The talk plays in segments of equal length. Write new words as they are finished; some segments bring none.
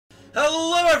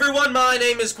Hello everyone, my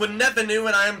name is Quinevenu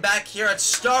and I am back here at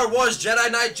Star Wars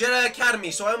Jedi Knight Jedi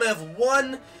Academy. So I only have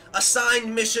one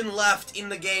assigned mission left in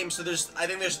the game, so I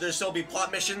think there'll still be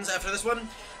plot missions after this one,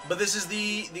 but this is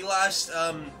the last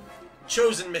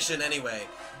chosen mission anyway.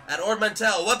 At Ord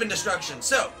Mantell, weapon destruction.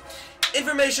 So,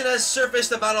 information has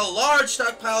surfaced about a large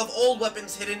stockpile of old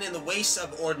weapons hidden in the wastes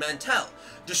of Ord Mantell.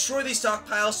 Destroy these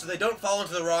stockpiles so they don't fall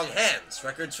into the wrong hands.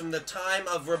 Records from the time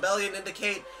of rebellion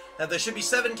indicate that there should be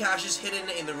 7 caches hidden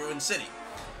in the ruined city.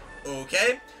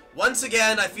 Okay. Once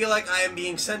again, I feel like I am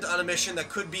being sent on a mission that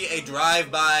could be a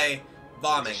drive-by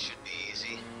bombing. This should be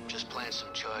easy. Just plant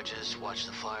some charges, watch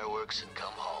the fireworks, and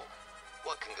come home.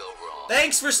 What can go wrong?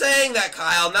 Thanks for saying that,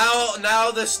 Kyle. Now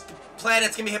this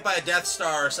planet's gonna be hit by a Death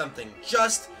Star or something.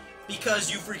 Just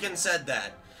because you freaking said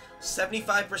that.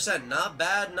 75%. Not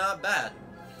bad, not bad.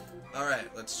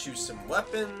 Alright, let's choose some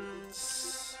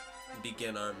weapons.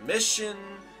 Begin our mission.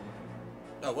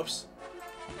 Oh, whoops.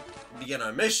 Begin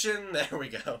our mission. There we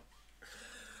go.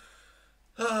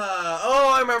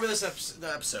 Oh, I remember this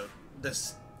episode.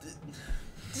 This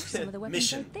some of the weapons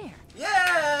mission. Right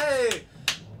there. Yay!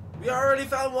 We already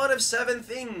found one of 7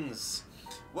 things.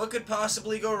 What could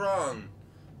possibly go wrong?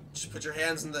 Just put your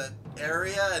hands in the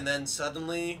area and then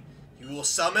suddenly you will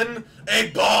summon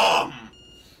a bomb!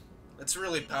 It's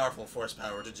really powerful force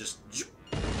power to just...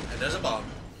 And there's a bomb.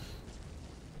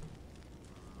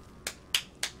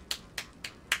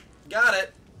 Got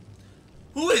it.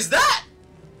 Who is that?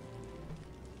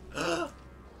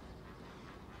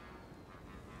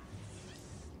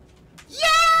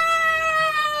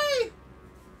 Yay!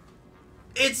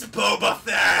 It's Boba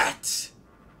Fett!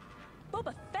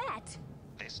 Boba Fett?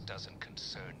 This doesn't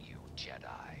concern you,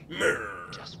 Jedi. Murr.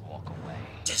 Just walk away.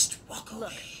 Just walk away.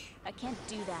 Look, I can't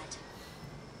do that.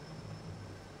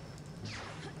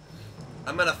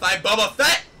 I'm gonna fight Boba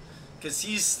Fett! Because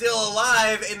he's still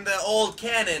alive in the old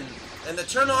canon. And to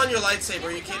turn on your lightsaber,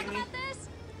 are you kidding me?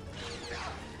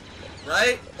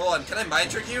 Right? Hold on, can I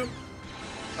mind trick you?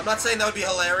 I'm not saying that would be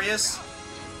hilarious.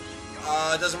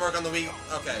 It doesn't work on the Wii.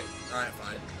 Okay, alright,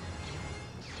 fine.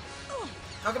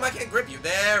 How come I can't grip you?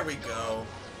 There we go.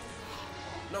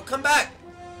 No, come back!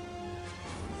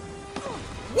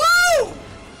 Woo!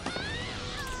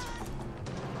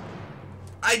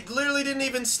 I literally didn't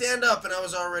even stand up and I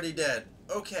was already dead.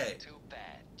 Okay. Too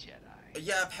bad, Jedi.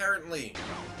 Yeah, apparently.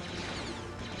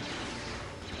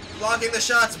 Blocking the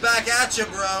shots back at you,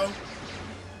 bro.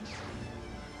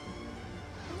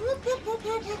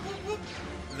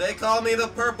 They call me the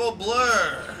Purple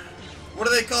Blur. What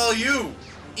do they call you?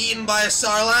 Eaten by a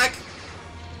Sarlacc?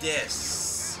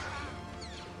 This.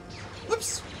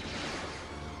 Whoops.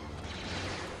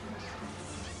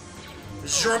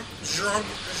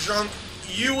 Drunk.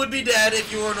 You would be dead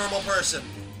if you were a normal person.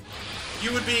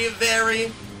 You would be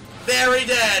very, very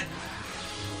dead.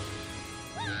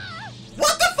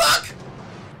 What the fuck?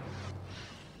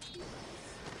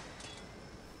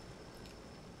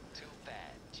 Too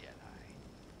bad, Jedi.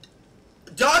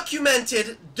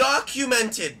 Documented.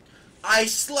 I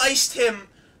sliced him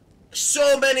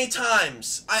so many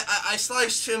times. I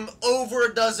sliced him over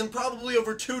a dozen, probably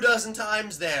over 24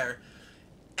 times there.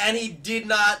 And he did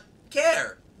not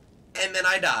care. And then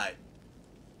I died.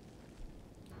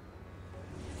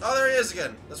 Oh, there he is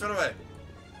again. Let's run away.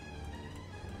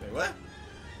 Wait, what?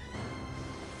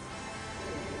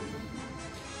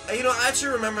 Hey, you know, I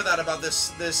actually remember that about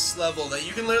this level, that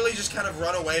you can literally just kind of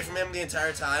run away from him the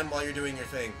entire time while you're doing your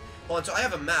thing. Hold on, so I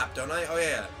have a map, don't I? Oh,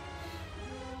 yeah.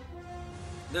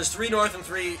 There's 3 north and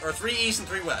 3 east and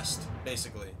 3 west,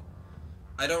 basically.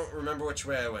 I don't remember which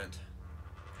way I went.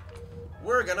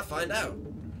 We're gonna find out.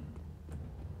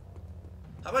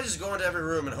 How about I just go into every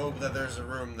room and hope that there's a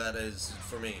room that is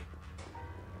for me?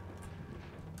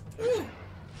 Ooh.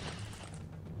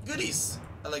 Goodies.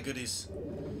 I like goodies.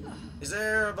 Is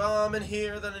there a bomb in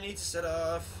here that I need to set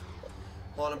off?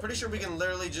 Hold on, I'm pretty sure we can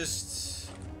literally just...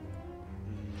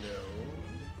 No.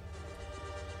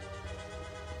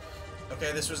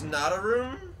 Okay, this was not a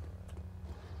room?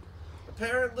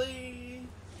 Apparently...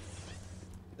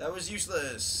 That was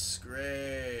useless.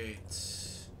 Great.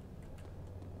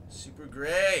 Super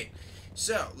great.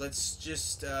 So, let's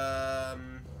just,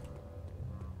 over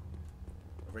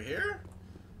here?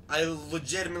 I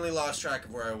legitimately lost track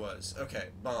of where I was. Okay,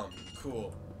 bomb.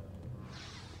 Cool.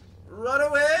 Run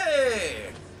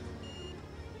away!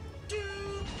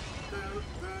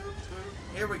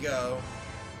 Here we go.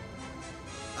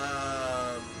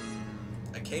 I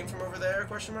came from over there,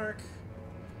 question mark?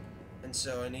 And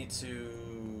so I need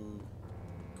to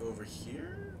go over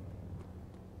here?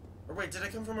 Or wait, did I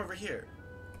come from over here?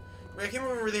 Wait, I came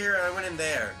over here and I went in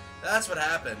there. That's what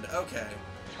happened. Okay.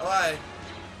 Oh,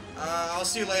 I'll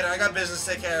see you later. I got business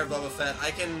to take care of, Boba Fett.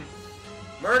 I can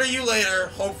murder you later,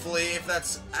 hopefully, if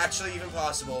that's actually even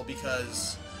possible,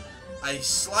 because I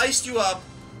sliced you up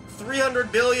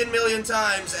 300 billion million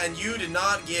times, and you did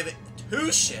not give two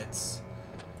shits.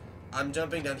 I'm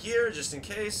jumping down here, just in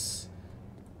case.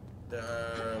 There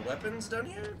are weapons down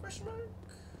here, question mark?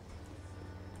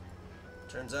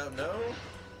 Turns out no.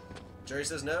 Jerry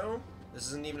says no. This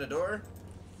isn't even a door.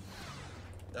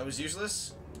 That was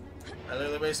useless. I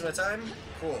literally wasted my time.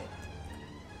 Cool.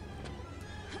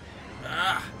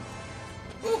 Ah!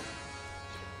 Ooh!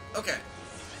 Okay.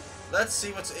 Let's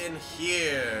see what's in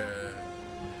here.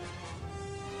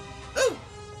 Ooh!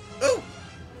 Ooh!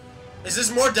 Is this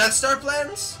more Death Star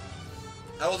plans?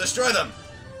 I will destroy them.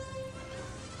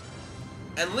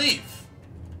 And leave.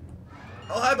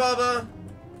 Oh, hi, Boba.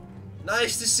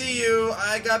 Nice to see you.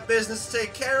 I got business to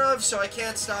take care of, so I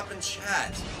can't stop and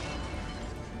chat.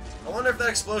 I wonder if that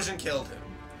explosion killed him.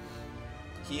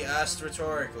 He asked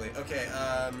rhetorically. Okay,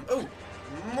 oh!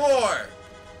 More!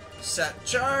 Set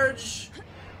charge.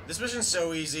 This mission's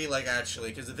so easy, like, actually,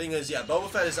 because the thing is, yeah, Boba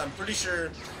Fett is, I'm pretty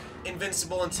sure,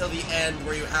 invincible until the end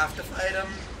where you have to fight him.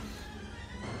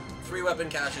 3 weapon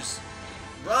caches.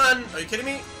 Run! Are you kidding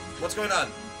me? What's going on?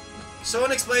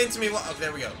 Someone explain to me what... Okay,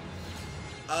 there we go.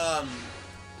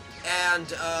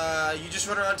 You just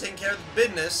run around taking care of the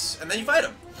business, and then you fight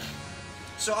him.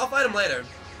 So I'll fight him later.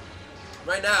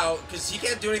 Right now, because he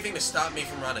can't do anything to stop me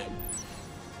from running.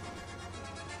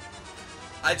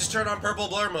 I just turn on purple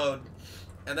blur mode,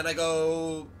 and then I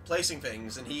go placing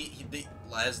things, and he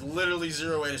has literally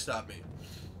 0 way to stop me.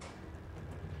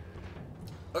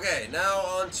 Okay, now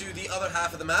on to the other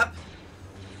half of the map.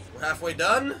 We're halfway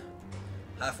done.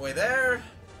 Halfway there.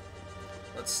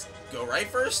 Let's go right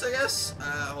first, I guess.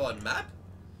 Hold on, map?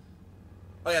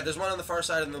 Oh yeah, there's one on the far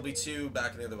side, and there'll be 2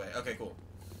 back the other way. Okay, cool.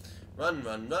 Run,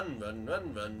 run, run, run,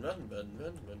 run, run, run, run,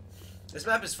 run, run. This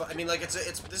map is fun. I mean, like, this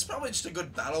is probably just a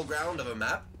good battleground of a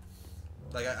map.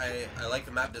 Like, I like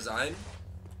the map design.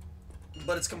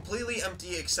 But it's completely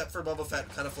empty except for Boba Fett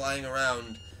kind of flying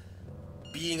around,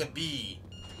 being a bee.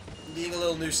 Being a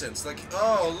little nuisance. Like,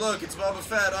 oh, look, it's Boba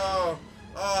Fett. Oh,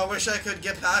 I wish I could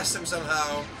get past him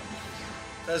somehow.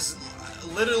 Because,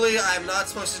 literally, I'm not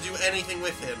supposed to do anything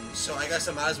with him. So I guess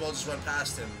I might as well just run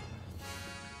past him.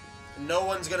 No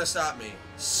one's gonna stop me.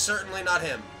 Certainly not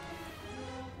him.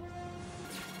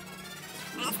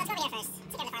 Let's go over here first.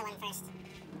 Let's go to the far one first.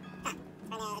 Huh.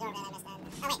 The door over there I missed that. Oh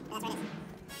wait, that's where it is.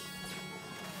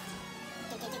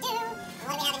 What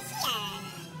do we have in here? In here. Where's the box?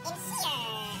 Where's it? Where's the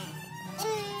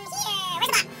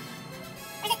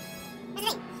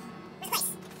thing? Where's the place?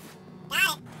 Got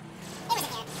it. It was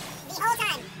in here. The whole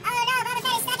time. Oh no, Boba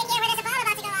Fett is stuck in here where there's a bomb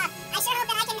about to go off. I sure hope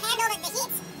that I can handle the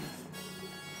heat.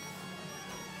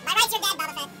 My rights are dead,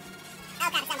 Boba Fett. Oh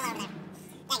crap, it's down below over there.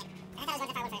 Dang it. I thought I was going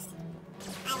to the far one first.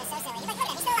 I was so silly. He's like, look at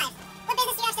him, he's still alive. What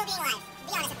business do you have still being alive?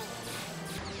 Be honest with me.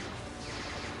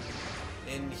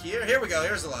 In here? Here we go.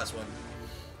 Here's the last one.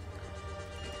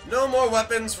 No more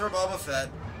weapons for Boba Fett.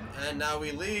 And now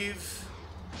we leave.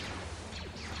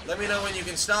 Let me know when you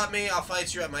can stop me. I'll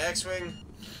fight you at my X-Wing.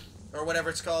 Or whatever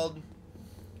it's called.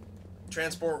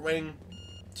 Transport wing.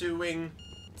 2-wing.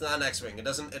 It's not an X-Wing. It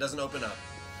doesn't open up.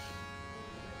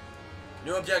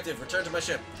 New objective. Return to my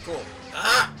ship. Cool.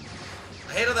 Ah!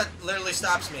 I hate how that literally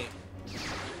stops me.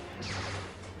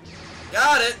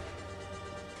 Got it!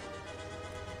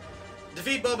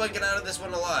 Defeat Boba and get out of this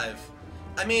one alive.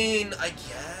 I mean, I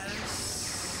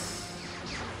guess...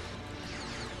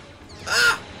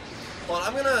 Ah! Hold on,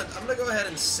 I'm gonna go ahead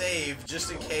and save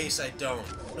just in case I don't.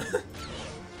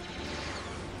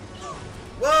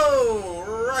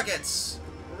 Whoa! Rockets!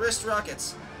 Wrist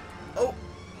rockets. Oh,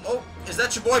 is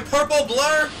that your boy Purple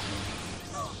Blur?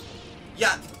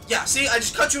 Yeah, see, I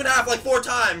just cut you in half like 4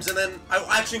 times, and then I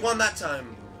actually won that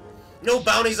time. No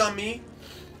bounties on me.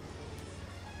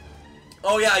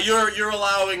 Oh yeah, you're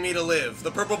allowing me to live.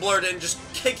 The Purple Blur didn't just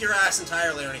kick your ass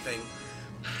entirely or anything.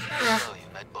 Oh,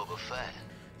 you met Boba Fett?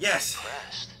 Yes.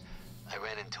 Impressed. I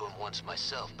ran into him once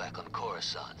myself back on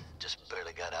Coruscant. Just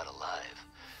barely got out alive.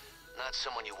 Not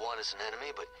someone you want as an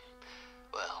enemy, but,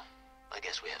 well, I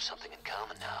guess we have something in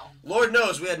common now. Lord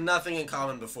knows we had nothing in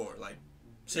common before. Like,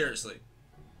 seriously.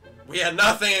 We had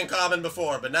nothing in common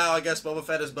before, but now I guess Boba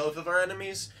Fett is both of our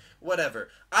enemies. Whatever.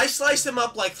 I sliced him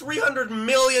up like 300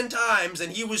 million times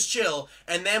and he was chill,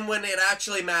 and then when it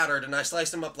actually mattered and I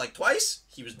sliced him up like twice,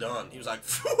 he was done. He was like,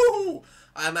 phew,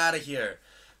 I'm out of here.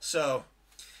 So,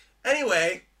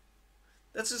 anyway,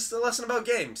 that's just a lesson about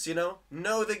games, you know?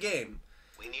 Know the game.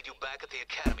 We need you back at the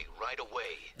academy right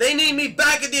away. They need me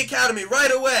back at the academy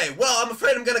right away. Well, I'm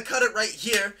afraid I'm going to cut it right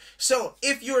here. So,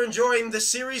 if you're enjoying this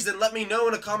series, then let me know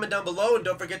in a comment down below. And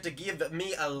don't forget to give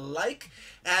me a like.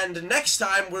 And next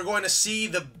time, we're going to see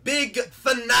the big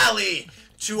finale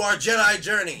to our Jedi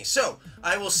journey. So,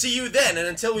 I will see you then. And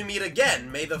until we meet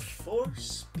again, may the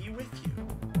Force be